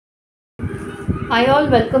Hi all,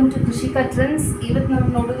 welcome to Krishika Trends. Even now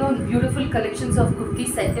nododu ಒಂದು beautiful collections of kurti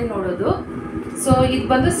set ನೋಡೋದು. So ಇದು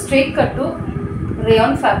ಬಂದು straight ಕಟ್ಟು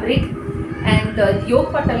rayon fabric and Yog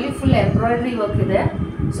ಪಟ್ಟಲ್ಲಿ full embroidery work ಇದೆ.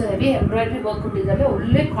 So heavy embroidery work ಕೊಟ್ಟಿದ್ದಾರೆ,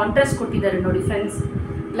 ಒಳ್ಳೆ contrast ಕೊಟ್ಟಿದ್ದಾರೆ ನೋಡಿ friends.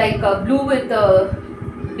 Like blue with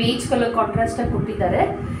beige colour ಕಾಂಟ್ರಾಸ್ಟಾಗಿ ಕೊಟ್ಟಿದ್ದಾರೆ.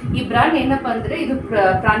 ಈ ಬ್ರ್ಯಾಂಡ್ ಏನಪ್ಪ ಅಂದರೆ ಇದು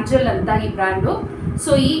ಪ್ರಾಂಜಲ್ ಅಂತ ಈ ಬ್ರ್ಯಾಂಡು.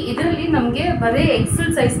 ಸೊ ಇದರಲ್ಲಿ ನಮಗೆ ಬರೀ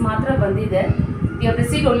ಎಕ್ಸೆಲ್ ಸೈಜ್ ಮಾತ್ರ ಬಂದಿದೆ. You have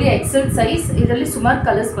received only XL size. ಇದರಲ್ಲಿ ಸುಮಾರು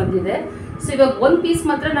ಕಲರ್ಸ್ ಬಂದಿದೆ. ಸೊ ಇವಾಗ ಒಂದು ಪೀಸ್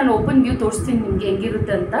ಮಾತ್ರ ನಾನು ಓಪನ್ ವ್ಯೂ ತೋರಿಸ್ತೀನಿ ನಿಮಗೆ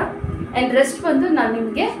ಹೆಂಗಿರುತ್ತೆ ಅಂತ. ಆ್ಯಂಡ್ ರೆಸ್ಟ್ ಬಂದು ನಾನು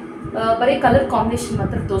ನಿಮಗೆ ಬರೀ ಕಲರ್ ಕಾಂಬಿನೇಷನ್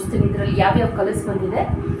ಮಾತ್ರ ತೋರಿಸ್ತೀನಿ ಇದರಲ್ಲಿ ಯಾವ್ಯಾವ ಕಲರ್ಸ್ ಬಂದಿದೆ.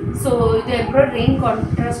 ಸೊ ಇದು ಎಂಬ್ರಾಯ್ಡ್ರಿ ಏನು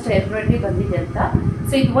ಕಾಂಟ್ರಾಸ್ಟ್ ಎಂಬ್ರಾಯ್ಡ್ರಿ ಬಂದಿದೆ ಅಂತ.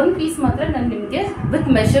 ಸೊ ಇದು ಒಂದು ಪೀಸ್ ಮಾತ್ರ ನಾನು ನಿಮಗೆ ವಿತ್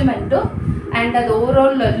ಮೆಷರ್ಮೆಂಟು ಆ್ಯಂಡ್ ಅದು ಓವರ್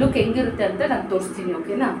ಆಲ್ ಲುಕ್ ಹೆಂಗಿರುತ್ತೆ ಅಂತ ನಾನು ತೋರಿಸ್ತೀನಿ,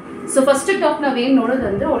 ಓಕೆನಾ. ಸೊ ಫಸ್ಟ್ ಟಾಪ್ ನಾವೇನು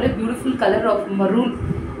ನೋಡೋದಂದರೆ ಒಳ್ಳೆ beautiful colour of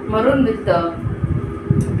maroon with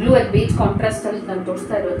blue and beige ಕಾಂಟ್ರಾಸ್ಟಲ್ಲಿ ನಾನು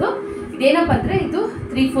ತೋರಿಸ್ತಾ ಇರೋದು. ಇದೇನಪ್ಪ ಅಂದರೆ ಇದು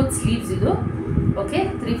 3/4 ಸ್ಲೀವ್ಸ್ ಇದು, ಓಕೆ.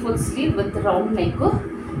 3/4 ಸ್ಲೀವ್ ವಿತ್ ರೌಂಡ್ ನೆಕ್ಕು.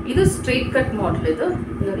 ಇದು ಸ್ಟ್ರೈಟ್ ಕಟ್ ಮಾಡಲ್ ಇದು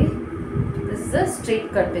ನೋಡಿ. This is a straight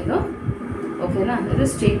cut ಇದು, ಓಕೆನಾ. ಇದು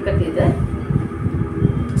ಸ್ಟ್ರೈಟ್ ಕಟ್ ಇದೆ.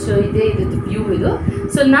 ಸೊ ಇದೇ ಇದು ವ್ಯೂ ಇದು.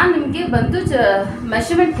 ಸೊ ನಾನು ನಿಮಗೆ ಬಂದು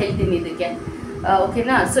ಮೆಷರ್ಮೆಂಟ್ ಹೇಳ್ತೀನಿ ಇದಕ್ಕೆ,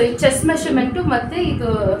 ಓಕೆನಾ. ಸೊ ಈ ಚೆಸ್ಟ್ ಮೆಷರ್ಮೆಂಟು ಮತ್ತು ಇದು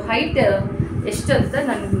ಹೈಟ್ ಎಷ್ಟು ಅಂತ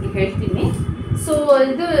ನಾನು ನಿಮಗೆ ಹೇಳ್ತೀನಿ. ಸೊ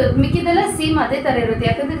ಇದು ಮಿಕ್ಕಿದೆಲ್ಲ ಸೇಮ್ ಅದೇ ಥರ ಇರುತ್ತೆ,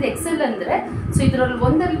 ಯಾಕಂದರೆ ಇದು ಎಕ್ಸೆಲ್ ಅಂದರೆ. ಸೊ ಇದರಲ್ಲಿ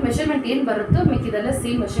ಒಂದರಲ್ಲಿ ಮೆಷರ್ಮೆಂಟ್ ಏನು ಬರುತ್ತೋ ಮಿಕ್ಕಿದೆಲ್ಲ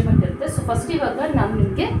ಸೇಮ್ ಮೆಷರ್ಮೆಂಟ್ ಇರುತ್ತೆ. ಸೊ ಫಸ್ಟ್ ಇವಾಗ ನಾನು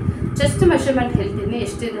ನಿಮಗೆ ಚೆಸ್ಟ್ ಮೆಷರ್ಮೆಂಟ್ ಹೇಳ್ತೀನಿ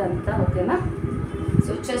ಎಷ್ಟಿದೆ ಅಂತ, ಓಕೆನಾ.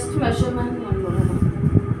 ಸೊ ಚೆಸ್ಟ್ ಮೆಷರ್ಮೆಂಟ್ ನೋಡೋಣ.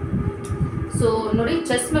 ಸೊ ನೋಡಿ,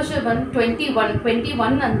 ಚೆಸ್ಟ್ ಮೆಷರ್ಮೆಂಟ್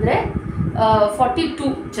 21 ಅಂದರೆ 42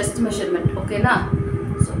 ಚೆಸ್ಟ್ ಮೆಷರ್ಮೆಂಟ್, ಓಕೆನಾ.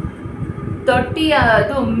 ಸೊ 30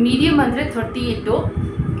 ಅದು ಮೀಡಿಯಮ್ ಅಂದರೆ 38,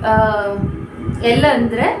 ಎಲ್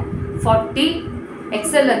ಅಂದರೆ 40,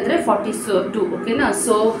 ಎಕ್ಸೆಲ್ ಅಂದರೆ 42, ಓಕೆನಾ.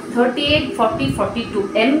 So 38, 40, 42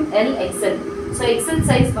 ML XL. So XL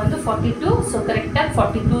size ಬಂದು 42. ಸೊ ಕರೆಕ್ಟಾಗಿ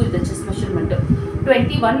 42 ಇದೆ ಚೆಸ್ಟ್ ಮೆಷರ್ಮೆಂಟು.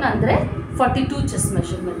 21 ಅಂದರೆ 42 ಚೆಸ್ಟ್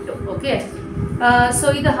ಮೆಷರ್ಮೆಂಟು, ಓಕೆ. ಸೊ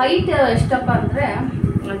ಇದು ಹೈಟ್ ಎಷ್ಟಪ್ಪ ಅಂದರೆ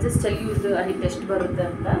ಜಸ್ಟ್ ಟೆಲ್ ಯು ಇದು ಹೈಟ್ ಎಷ್ಟು ಬರುತ್ತೆ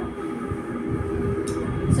ಅಂತ.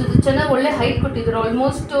 ಸೊ ಇದು ಚೆನ್ನಾಗಿ ಒಳ್ಳೆ ಹೈಟ್ ಕೊಟ್ಟಿದ್ರು.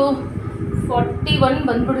 ಆಲ್ಮೋಸ್ಟು 41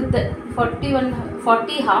 ಬಂದ್ಬಿಡುತ್ತೆ.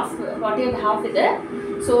 40.5 ಇದೆ.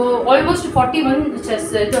 ಸೊ ಆಲ್ಮೋಸ್ಟ್ 41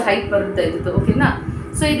 ಚೆಸ್ಟ್ ಇದು ಹೈಟ್ ಬರುತ್ತೆ ಇದು, ಓಕೆನಾ.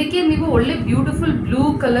 ಸೊ ಇದಕ್ಕೆ ನೀವು ಒಳ್ಳೆ ಬ್ಯೂಟಿಫುಲ್ ಬ್ಲೂ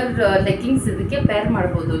ಕಲರ್ ಲೆಗ್ಗಿಂಗ್ಸ್ ಇದಕ್ಕೆ ಪೇರ್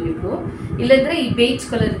ಮಾಡ್ಬೋದು ನೀವು. ಇಲ್ಲಂದರೆ ಈ ಬೇಜ್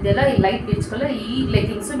ಕಲರ್ ಇದೆಯಲ್ಲ, ಈ ಲೈಟ್ ಬೇಜ್ ಕಲರ್, ಈ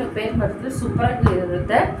ಲೆಗ್ಗಿಂಗ್ಸು ನೀವು ಪೇರ್ ಮಾಡಿದ್ರೆ ಸೂಪರಾಗಿ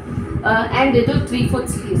ಇರುತ್ತೆ. ಆ್ಯಂಡ್ ಇದು 3/4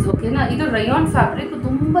 ಸ್ಲೀವ್ಸ್, ಓಕೆನಾ. ಇದು ರಯಾನ್ ಫ್ಯಾಬ್ರಿಕ್,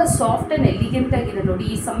 ತುಂಬ ಸಾಫ್ಟ್ ಆ್ಯಂಡ್ ಎಲಿಗೆಂಟ್ ಆಗಿದೆ ನೋಡಿ.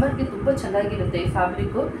 ಈ ಸಮ್ಮರ್ಗೆ ತುಂಬ ಚೆನ್ನಾಗಿರುತ್ತೆ ಈ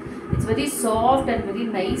fabric. It's very soft and very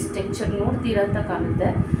nice texture, ನೋಡ್ತೀರಾ ಅಂತ ಕಾಣುತ್ತೆ.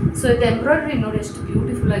 ಸೊ ಇದು ಎಂಬ್ರಾಯ್ಡ್ರಿ ನೋಡಿ ಎಷ್ಟು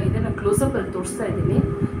ಬ್ಯೂಟಿಫುಲ್ ಆಗಿದೆ. ನಾನು ಕ್ಲೋಸಪ್ಪಲ್ಲಿ ತೋರಿಸ್ತಾ ಇದ್ದೀನಿ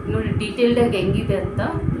ನೋಡಿ ಡೀಟೇಲ್ಡಾಗಿ ಹೆಂಗಿದೆ ಅಂತ.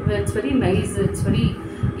 It's very nice, it's very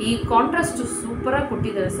ಈ ಕಾಂಟ್ರಾಸ್ಟು ಸೂಪರಾಗಿ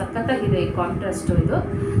ಕೊಟ್ಟಿದ್ದಾರೆ, ಸಖತ್ತಾಗಿದೆ ಈ ಕಾಂಟ್ರಾಸ್ಟು ಇದು.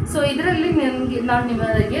 ಸೊ ಇದರಲ್ಲಿ ನಾನು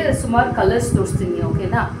ನಿಮಗೆ ಸುಮಾರು ಕಲರ್ಸ್ ತೋರಿಸ್ತೀನಿ,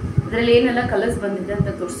 ಓಕೆನಾ. ಇದರಲ್ಲಿ ಏನೆಲ್ಲ ಕಲರ್ಸ್ ಬಂದಿದೆ ಅಂತ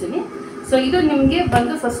ತೋರಿಸ್ತೀನಿ. ಸೊ ಇದು ನಿಮಗೆ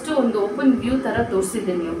ಬಂದು ಫಸ್ಟು ಒಂದು ಓಪನ್ ವ್ಯೂ ಥರ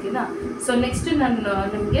ತೋರಿಸಿದ್ದೀನಿ, ಓಕೆನಾ. ಸೊ ನೆಕ್ಸ್ಟ್ ನಾನು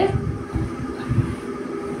ನಿಮಗೆ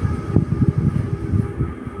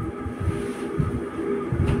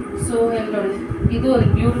ಸೊ ನೋಡಿ, ಇದು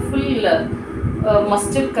ಒಂದು ಬ್ಯೂಟಿಫುಲ್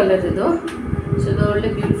ಮಸ್ಟರ್ಡ್ ಕಲರ್ ಇದು. ಸೊ ಇದು ಒಳ್ಳೆ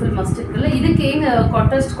ಬ್ಯೂಟಿಫುಲ್ ಮಸ್ಟರ್ಡ್ ಕಲರ್. ಇದಕ್ಕೆ ಏನು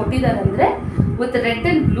ಕಾಂಟ್ರಾಸ್ಟ್ ಕೊಟ್ಟಿದ್ದಾರೆ ಅಂದರೆ with red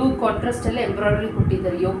and blue contrast ಎಲ್ಲ ಎಂಬ್ರಾಯ್ಡ್ರಿ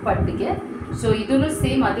ಕೊಟ್ಟಿದ್ದಾರೆ ಯೋಗ್ ಪಾರ್ಟಿಗೆ. ಸೊ ಇದೂ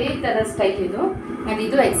ಸೇಮ್ ಅದೇ ಥರ ಸ್ಟೈಲ್ ಇದು. ಆ್ಯಂಡ್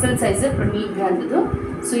ಇದು ಎಕ್ಸೆಲ್ ಸೈಜ್ ಪ್ರಿನಲ್ ಬ್ರ್ಯಾಂಡ್ದು.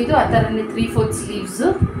 ಸೊ ಇದು ಆ ಥರನೇ 3/4 sleeves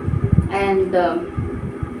and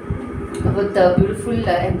with beautiful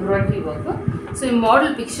embroidery work. So ಈ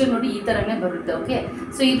ಮಾಡೆಲ್ ಪಿಕ್ಚರ್ ನೋಡಿ ಈ ಥರನೇ ಬರುತ್ತೆ, ಓಕೆ.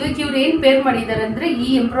 ಸೊ ಇದಕ್ಕೆ ಇವ್ರು ಏನು ಪೇರ್ ಮಾಡಿದ್ದಾರೆ ಅಂದರೆ ಈ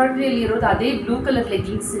ಎಂಬ್ರಾಯ್ಡ್ರಿಯಲ್ಲಿ ಇರೋದು ಅದೇ ಬ್ಲೂ ಕಲರ್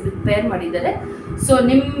ಲೆಗ್ಗಿಂಗ್ಸ್ ಇದಕ್ಕೆ ಪೇರ್ ಮಾಡಿದ್ದಾರೆ. ಸೊ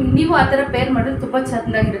ನೀವು ಆ ಥರ ಪೇರ್ ಮಾಡಿದ್ರೆ ತುಂಬ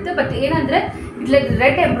ಚೆನ್ನಾಗಿರುತ್ತೆ. ಬಟ್ ಏನಂದರೆ ಇಲ್ಲಿ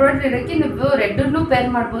ರೆಡ್ ಎಂಬ್ರಾಯ್ಡ್ರಿ ಇರೋಕ್ಕೆ ನೀವು ರೆಡ್ಡನ್ನು ಪೇರ್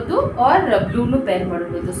ಮಾಡ್ಬೋದು ಆರ್ ಬ್ಲೂನು ಪೇರ್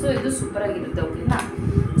ಮಾಡ್ಬೋದು. ಸೊ ಇದು ಸೂಪರಾಗಿರುತ್ತೆ, ಓಕೆನಾ.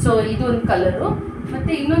 ಸೊ ಇದು ಒಂದು ಕಲರು.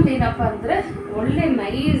 ಮತ್ತು ಇನ್ನೊಂದು ಏನಪ್ಪ ಅಂದರೆ ಒಳ್ಳೆ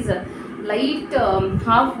ನೈಸ್ ಲೈಟ್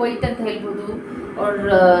ಹಾಫ್ ವೈಟ್ ಅಂತ ಹೇಳ್ಬೋದು, ಆರ್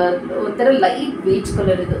ಒಂಥರ ಲೈಟ್ ಬೇಜ್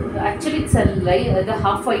ಕಲರ್ ಇದು. ಆ್ಯಕ್ಚುಲಿ ಇಟ್ಸ್ ಇದು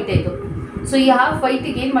ಹಾಫ್ ವೈಟೇ ಇದು. ಸೊ ಈ ಹಾಫ್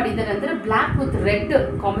ವೈಟಿಗೆ ಏನು ಮಾಡಿದ್ದಾರೆ ಅಂದರೆ ಬ್ಲ್ಯಾಕ್ ವಿತ್ ರೆಡ್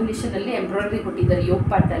ಕಾಂಬಿನೇಷನಲ್ಲಿ ಎಂಬ್ರಾಯ್ಡ್ರಿ ಕೊಟ್ಟಿದ್ದಾರೆ ಯೋಗ್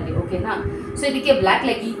ಪಾರ್ಟಲ್ಲಿ, ಓಕೆನಾ. ಸೊ ಇದಕ್ಕೆ ಬ್ಲ್ಯಾಕ್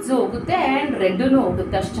ಲೆಗ್ಗಿಂಗ್ಸು ಹೋಗುತ್ತೆ ಆ್ಯಂಡ್ ರೆಡ್ಡೂ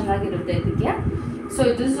ಹೋಗುತ್ತೆ, ಅಷ್ಟು ಚೆನ್ನಾಗಿರುತ್ತೆ ಇದಕ್ಕೆ. So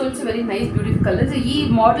it is also very nice beautiful colours. ಈ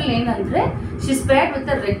ಮಾಡೆಲ್ ಏನಂದರೆ ಶಿಸ್ ಪೇರ್ಡ್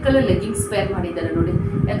with red colour leggings peer ಮಾಡಿದ್ದಾರೆ ನೋಡಿ.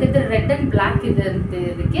 ಯಾಕಂದರೆ ರೆಡ್ ಆ್ಯಂಡ್ ಬ್ಲ್ಯಾಕ್ ಇದೆ ಅಂತ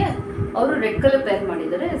ಇದಕ್ಕೆ ಅವರು ರೆಡ್ ಕಲರ್ ಪೇರ್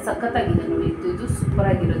ಮಾಡಿದ್ದಾರೆ, ಸಖತ್ತಾಗಿದೆ ನೋಡಿ. ಇದು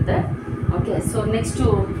ಸೂಪರಾಗಿರುತ್ತೆ, ಓಕೆ. ಸೊ ನೆಕ್ಸ್ಟು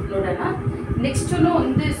ನೋಡೋಣ. ನೆಕ್ಸ್ಟು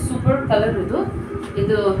ಒಂದು ಸೂಪರ್ ಕಲರ್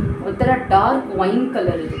ಇದು ಒಂಥರ ಡಾರ್ಕ್ ವೈನ್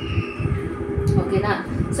ಕಲರ್ ಇದು, ಓಕೆನಾ.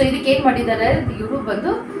 ಸೊ ಇದಕ್ಕೆ ಏನು ಮಾಡಿದ್ದಾರೆ ಇವರು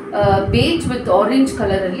ಬಂದು ಬೇಜ್ ವಿತ್ ಆರೆಂಜ್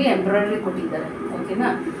ಕಲರಲ್ಲಿ ಎಂಬ್ರಾಯ್ಡ್ರಿ ಕೊಟ್ಟಿದ್ದಾರೆ, ಓಕೆನಾ.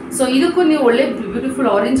 ಸೊ ಇದಕ್ಕೂ ನೀವು ಒಳ್ಳೆ ಬ್ಯೂಟಿಫುಲ್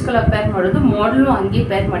ಆರೆಂಜ್ ಕಲರ್ ಪೇರ್ ಮಾಡೋದು. ಮಾಡಲು ಹಂಗೆ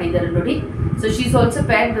ಪೇರ್ ಮಾಡಿದ್ದಾರೆ ನೋಡಿ. So she is also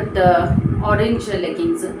ಪೇರ್ಡ್ with orange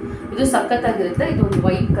leggings. ಇದು ಸಖತ್ತಾಗಿರುತ್ತೆ. ಇದು ಒಂದು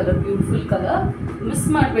white colour, beautiful colour, miss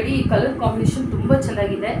ಮಾಡಬೇಡಿ. ಈ ಕಲರ್ ಕಾಂಬಿನೇಷನ್ ತುಂಬ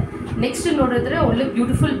ಚೆನ್ನಾಗಿದೆ. ನೆಕ್ಸ್ಟ್ ನೋಡಿದ್ರೆ ಒಳ್ಳೆ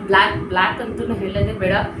ಬ್ಯೂಟಿಫುಲ್ ಬ್ಲ್ಯಾಕ್ ಅಂತೂ ಹೇಳೋದೇ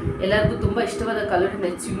ಬೇಡ, ಎಲ್ಲರಿಗೂ ತುಂಬ ಇಷ್ಟವಾದ colour,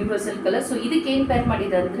 next universal colour. So ಇದಕ್ಕೆ ಏನು ಪೇರ್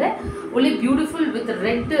ಮಾಡಿದ್ದಾರೆ ಅಂದರೆ ಒಳ್ಳೆ ಬ್ಯೂಟಿಫುಲ್ ವಿತ್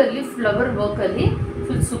ರೆಡ್ ಅಲ್ಲಿ ಫ್ಲವರ್ ವರ್ಕಲ್ಲಿ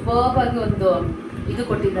ಫುಲ್ ಸೂಪರ್ಬ್ ಆಗಿ ಒಂದು ಇದು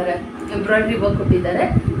ಕೊಟ್ಟಿದ್ದಾರೆ, ಎಂಬ್ರಾಯ್ಡ್ರಿ ವರ್ಕ್ ಕೊಟ್ಟಿದ್ದಾರೆ.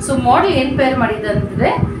 ಸೊ ಮಾಡೆಲ್ ಏನು ಪೇರ್ ಮಾಡಿದ್ದಾರೆ ಅಂದರೆ,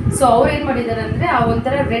 ಸೊ ಅವ್ರು ಏನು ಮಾಡಿದ್ದಾರೆ ಅಂದರೆ ಆ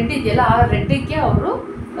ಒಂಥರ ರೆಡ್ ಇದೆಯಲ್ಲ, ಆ ರೆಡ್ಡಿಗೆ ಅವರು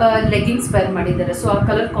ಲೆಗ್ಗಿಂಗ್ಸ್ ಪೇರ್ ಮಾಡಿದ್ದಾರೆ. ಸೊ ಆ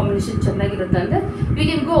ಕಲರ್ ಕಾಂಬಿನೇಷನ್ ಚೆನ್ನಾಗಿರುತ್ತೆ. ಅಂದರೆ you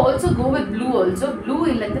can also go with blue also. Blue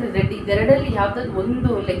ಇಲ್ಲಾಂದರೆ ರೆಡ್, ಇದೆರಡಲ್ಲಿ ಯಾವುದಾದ್ರು ಒಂದು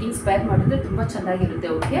ಲೆಗ್ಗಿಂಗ್ಸ್ ಪೇರ್ ಮಾಡಿದ್ರೆ ತುಂಬ ಚೆನ್ನಾಗಿರುತ್ತೆ.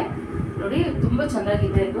 ಓಕೆ ನೋಡಿ, ತುಂಬ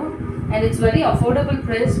ಚೆನ್ನಾಗಿದೆ ಇದು. And it's very affordable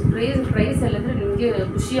price ಎಲ್ಲಂದರೆ ನಿಮಗೆ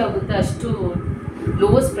ಖುಷಿ ಆಗುತ್ತೆ, ಅಷ್ಟು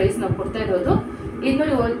ಲೋವೆಸ್ಟ್ ಪ್ರೈಸ್ ನಾವು ಕೊಡ್ತಾ ಇರೋದು. ಇದು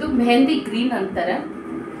ನೋಡಿ, ಒಂದು ಮೆಹಂದಿ ಗ್ರೀನ್ ಅಂತಾರೆ.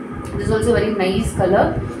 It is also very nice colour.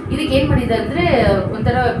 ಇದಕ್ಕೆ ಏನು ಮಾಡಿದ್ದಾರೆ ಅಂದರೆ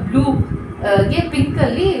ಒಂಥರ ಬ್ಲೂಗೆ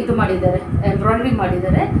ಪಿಂಕಲ್ಲಿ ಇದು ಮಾಡಿದ್ದಾರೆ, ಎಂಬ್ರಾಯ್ಡ್ರಿ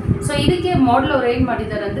ಮಾಡಿದ್ದಾರೆ. ಸೊ ಇದಕ್ಕೆ ಮಾಡಲ್ ಅವ್ರು ಏನು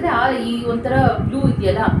ಮಾಡಿದ್ದಾರೆ ಅಂದರೆ ಈ ಒಂಥರ ಬ್ಲೂ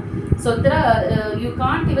ಇದೆಯಲ್ಲ, ಸೊ ಒಂಥರ ಯು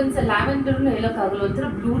ಕಾಂಟ್ ಇವನ್ ಲ್ಯಾವೆಂಡರ್ನು ಹೇಳೋಕ್ಕಾಗಲ್ಲ, ಒಂಥರ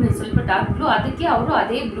ಬ್ಲೂನೇ, ಸ್ವಲ್ಪ ಡಾರ್ಕ್ ಬ್ಲೂ. ಅದಕ್ಕೆ ಅವರು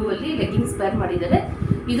ಅದೇ ಬ್ಲೂ ಅಲ್ಲಿ ಲೆಗ್ಗಿಂಗ್ಸ್ ಪೇರ್ ಮಾಡಿದ್ದಾರೆ.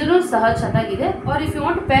 ಇದೂ ಸಹ ಚೆನ್ನಾಗಿದೆ. R if you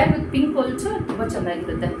want peer with pink also ತುಂಬ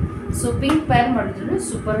ಚೆನ್ನಾಗಿರುತ್ತೆ. ಸೊ ಪಿಂಕ್ ಪೇರ್ ಮಾಡಿದ್ರು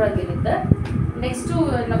ಸೂಪರ್ ಆಗಿರುತ್ತೆ. ನೆಕ್ಸ್ಟು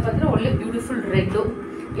ಏನಪ್ಪ ಅಂದರೆ ಒಳ್ಳೆ ಬ್ಯೂಟಿಫುಲ್ ರೆಡ್ಡು.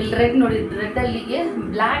 ಇಲ್ಲಿ ರೆಡ್ ನೋಡಿ, ರೆಡ್ ಅಲ್ಲಿಗೆ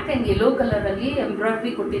ಬ್ಲ್ಯಾಕ್ ಆ್ಯಂಡ್ ಯೆಲ್ಲೋ ಕಲರಲ್ಲಿ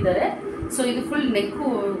ಎಂಬ್ರಾಯ್ಡ್ರಿ ಕೊಟ್ಟಿದ್ದಾರೆ. ಸೊ ಇದು ಫುಲ್ ನೆಕ್ಕು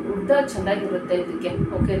ಉದ್ದ ಚೆನ್ನಾಗಿರುತ್ತೆ ಇದಕ್ಕೆ.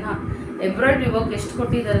 ಓಕೆನಾ, ಎಂಬ್ರಾಯ್ಡ್ರಿ ವರ್ಕ್ ಎಷ್ಟು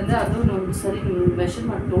ಕೊಟ್ಟಿದ್ದಾರೆ ಅಂದರೆ ಅದು ಒಂದು ಸರಿ ಮೆಷರ್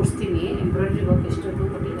ಮಾಡಿ ತೋರಿಸ್ತೀನಿ. ಎಂಬ್ರಾಯ್ಡ್ರಿ ವರ್ಕ್ ಎಷ್ಟು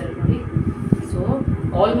ಕೊಟ್ಟಿದ್ದಾರೆ ನೋಡಿ. ಸೊ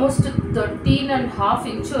ಆಲ್ಮೋಸ್ಟ್ 13.5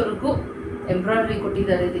 ಇಂಚ್ವರೆಗೂ ಎಂಬ್ರಾಯ್ಡ್ರಿ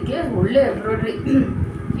ಕೊಟ್ಟಿದ್ದಾರೆ ಇದಕ್ಕೆ. ಒಳ್ಳೆ ಎಂಬ್ರಾಯ್ಡ್ರಿ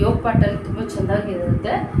ಯೋಗ ಪಾಟಲ್ಲಿ ತುಂಬ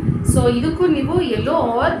ಚೆನ್ನಾಗಿರುತ್ತೆ. ಸೊ ಇದಕ್ಕೂ ನೀವು ಯೆಲ್ಲೋ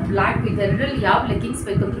ಆರ್ ಬ್ಲ್ಯಾಕ್ ಇದೆರಡರಲ್ಲಿ ಯಾವ ಲೆಗ್ಗಿಂಗ್ಸ್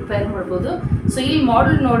ಬೇಕಂದ್ರೂ ಪೇರ್ ಮಾಡ್ಬೋದು. ಸೊ ಈ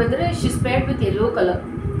ಮಾಡಲ್ ನೋಡಿದ್ರೆ ಶಿಸ್ ಪೇರ್ಡ್ with yellow colour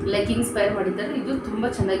leggings peer ಮಾಡಿದ್ದಾರೆ. ಇದು ತುಂಬ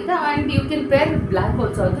ಚೆನ್ನಾಗಿದೆ. And you can peer with black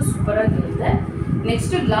also, ಅದು ಸೂಪರ್ ಆಗಿರುತ್ತೆ.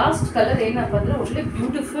 ನೆಕ್ಸ್ಟ್ ಲಾಸ್ಟ್ ಕಲರ್ ಏನಪ್ಪ ಅಂದರೆ ಒಳ್ಳೆ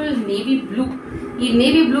ಬ್ಯೂಟಿಫುಲ್ ನೇವಿ ಬ್ಲೂ. ಈ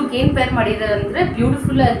ನೇವಿ ಬ್ಲೂಗೆ ಏನು ಪೇರ್ ಮಾಡಿದ್ದಾರೆ ಅಂದರೆ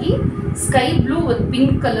ಬ್ಯೂಟಿಫುಲ್ ಆಗಿ ಸ್ಕೈ ಬ್ಲೂ ಒಂದು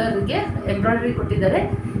ಪಿಂಕ್ ಕಲರ್ಗೆ ಎಂಬ್ರಾಯ್ಡ್ರಿ ಕೊಟ್ಟಿದ್ದಾರೆ.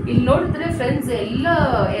 ಇಲ್ಲಿ ನೋಡಿದ್ರೆ ಫ್ರೆಂಡ್ಸ್ ಎಲ್ಲ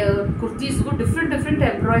ಕುರ್ತೀಸ್ಗೂ ಡಿಫ್ರೆಂಟ್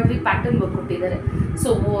ಎಂಬ್ರಾಯ್ಡ್ರಿ ಪ್ಯಾಟರ್ನ್ ವರ್ಕ್ ಕೊಟ್ಟಿದ್ದಾರೆ. ಸೊ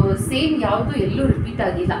ಸೇಮ್ ಯಾವುದು ಎಲ್ಲೂ ರಿಪೀಟ್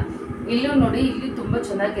ಆಗಿಲ್ಲ. ಇಲ್ಲೂ ನೋಡಿ, ಇಲ್ಲಿ ತುಂಬ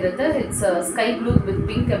ಚೆನ್ನಾಗಿರುತ್ತೆ. It's sky blue with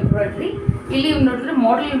pink embroidery. ಇಲ್ಲಿ ನೋಡಿದ್ರೆ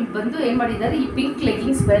ಮಾಡೆಲ್ ಬಂದು ಏನು ಮಾಡಿದ್ದಾರೆ, ಈ ಪಿಂಕ್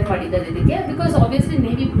ಲೆಗ್ಗಿಂಗ್ಸ್ ಪೇರ್ ಮಾಡಿದ್ದಾರೆ ಇದಕ್ಕೆ. ಬಿಕಾಸ್ ಆಬ್ವಿಯಸ್ಲಿ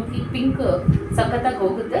ನೇವಿ ಬ್ಲೂಗೆ ಪಿಂಕ್ ಸಖತ್ತಾಗಿ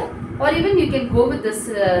ಹೋಗುತ್ತೆ. R even you can go with this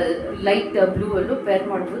light blue ಅಲ್ಲೂ ಪೇರ್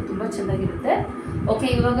ಮಾಡ್ಬೋದು, ತುಂಬ ಚೆನ್ನಾಗಿರುತ್ತೆ. ಓಕೆ,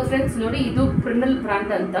 ಇವಾಗ ಫ್ರೆಂಡ್ಸ್ ನೋಡಿ, ಇದು ಪ್ರಿನಲ್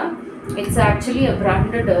ಬ್ರ್ಯಾಂಡ್ ಅಂತ. It's actually a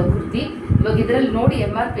branded kurti. ಇವಾಗ ಇದರಲ್ಲಿ ನೋಡಿ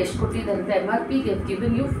MRP ಎಷ್ಟು ಕೊಟ್ಟಿದ್ದಾರೆ ಅಂತ. MRP they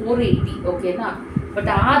given you 480. ಓಕೆನಾ, ಬಟ್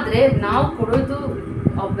ಆದರೆ ನಾವು ಕೊಡೋದು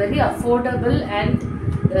ವೆರಿ ಅಫೋರ್ಡಬಲ್ ಆ್ಯಂಡ್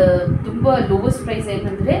ತುಂಬ ಲೋವೆಸ್ಟ್ ಪ್ರೈಸ್.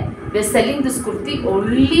 ಏನಂದರೆ we are selling this kurti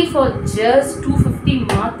only for just 250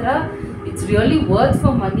 ಮಾತ್ರ. It's really worth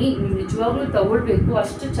for money. ನೀವು ನಿಜವಾಗ್ಲೂ ತಗೊಳ್ಬೇಕು,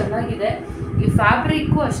 ಅಷ್ಟು ಚೆನ್ನಾಗಿದೆ. ಈ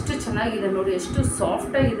ಫ್ಯಾಬ್ರಿಕ್ಕು ಅಷ್ಟು ಚೆನ್ನಾಗಿದೆ ನೋಡಿ, ಎಷ್ಟು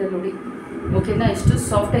ಸಾಫ್ಟಾಗಿದೆ ನೋಡಿ. ಓಕೆನಾ, ಎಷ್ಟು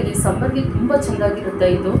ಸಾಫ್ಟಾಗಿ ಸಮ್ಮರ್ಗೆ ತುಂಬ ಚೆನ್ನಾಗಿರುತ್ತೆ.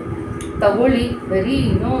 ಇದು ತಗೊಳ್ಳಿ, ವೆರಿ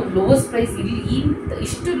ಲೋವೆಸ್ಟ್ ಪ್ರೈಸ್. ಇಲ್ಲಿ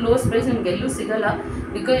ಇಷ್ಟು ಲೋವೆಸ್ಟ್ ಪ್ರೈಸ್ ನಿಮ್ಗೆ ಎಲ್ಲೂ ಸಿಗೋಲ್ಲ.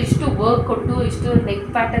 ಬಿಕಾಸ್ ಇಷ್ಟು ವರ್ಕ್ ಕೊಟ್ಟು, ಇಷ್ಟು ನೆಕ್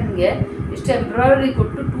ಪ್ಯಾಟರ್ನ್ಗೆ ಇಷ್ಟು ಎಂಬ್ರಾಯ್ಡ್ರಿ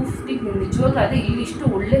ಕೊಟ್ಟು 250 ನಿಜವಾಗ್ಲೂ ಅದೇ ಇಲ್ಲಿ ಇಷ್ಟು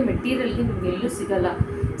ಒಳ್ಳೆ ಮೆಟೀರಿಯಲ್ಗೆ ನಿಮ್ಗೆ ಎಲ್ಲೂ ಸಿಗೋಲ್ಲ.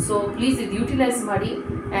 ಸೊ ಪ್ಲೀಸ್ ಇದು ಯೂಟಿಲೈಸ್ ಮಾಡಿ.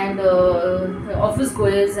 ಆ್ಯಂಡ್ ಆಫೀಸ್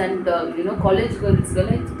ಗೋಯರ್ಸ್ ಆ್ಯಂಡ್ ಕಾಲೇಜ್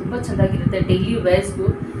ಗರ್ಲ್ಸ್ಗೆಲ್ಲ ಇದು ತುಂಬ ಚೆನ್ನಾಗಿರುತ್ತೆ, ಡೈಲಿ ವೇರ್ಸ್ಗೂ.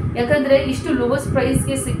 ಯಾಕಂದರೆ ಇಷ್ಟು ಲೋವೆಸ್ಟ್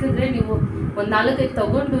ಪ್ರೈಸ್ಗೆ ಸಿಕ್ಕಿದ್ರೆ ನೀವು ಒಂದು 4-5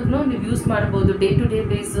 ತೊಗೊಂಡು ನೀವು ಯೂಸ್ ಮಾಡ್ಬೋದು ಡೇ ಟು ಡೇ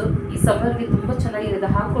ಬೇಸು. ಈ ಸಮ್ಮರ್ಗೆ ತುಂಬ ಚೆನ್ನಾಗಿರುತ್ತೆ,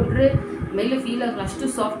 ಹಾಕ್ಕೊಂಡ್ರೆ ಮೇಲೆ ಫೀಲ್ ಆಗಲ್ಲ, ಅಷ್ಟು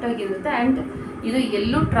ಸಾಫ್ಟಾಗಿರುತ್ತೆ. ಆ್ಯಂಡ್ ಇದು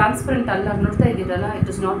ಎಲ್ಲೂ ಟ್ರಾನ್ಸ್ಪರೆಂಟ್ ಅಲ್ಲ, ನೋಡ್ತಾ ಇದ್ದೀರಲ್ಲ, it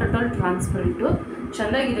is not at all transparent.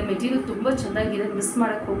 ಚೆನ್ನಾಗಿದೆ ಮೆಟೀರಿಯಲ್, ತುಂಬ ಚೆನ್ನಾಗಿದೆ, ಮಿಸ್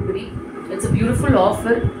ಮಾಡೋಕ್ಕೆ ಹೋಗ್ಬಿಡಿ. It's a beautiful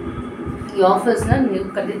offer. ಈ ಆಫರ್ಸ್ನ ನೀವು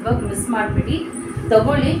ಖಂಡಿತವಾಗಿ ಮಿಸ್ ಮಾಡಿಬಿಡಿ,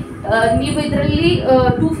 ತಗೊಳ್ಳಿ. ನೀವು ಇದರಲ್ಲಿ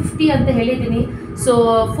 250 ಅಂತ ಹೇಳಿದ್ದೀನಿ. ಸೊ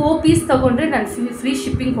 4 ಪೀಸ್ ತೊಗೊಂಡ್ರೆ ನಾನು ಫ್ರೀ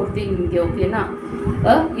ಶಿಪ್ಪಿಂಗ್ ಕೊಡ್ತೀನಿ ನಿಮಗೆ. ಓಕೆನಾ,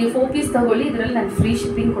 ಈ 4 ಪೀಸ್ ತೊಗೊಳ್ಳಿ, ಇದರಲ್ಲಿ ನಾನು ಫ್ರೀ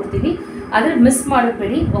ಶಿಪ್ಪಿಂಗ್ ಕೊಡ್ತೀನಿ. ಆದರೆ ಮಿಸ್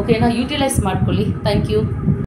ಮಾಡಬೇಡಿ. ಓಕೆನಾ, ಯೂಟಿಲೈಸ್ ಮಾಡ್ಕೊಳ್ಳಿ. Thank you.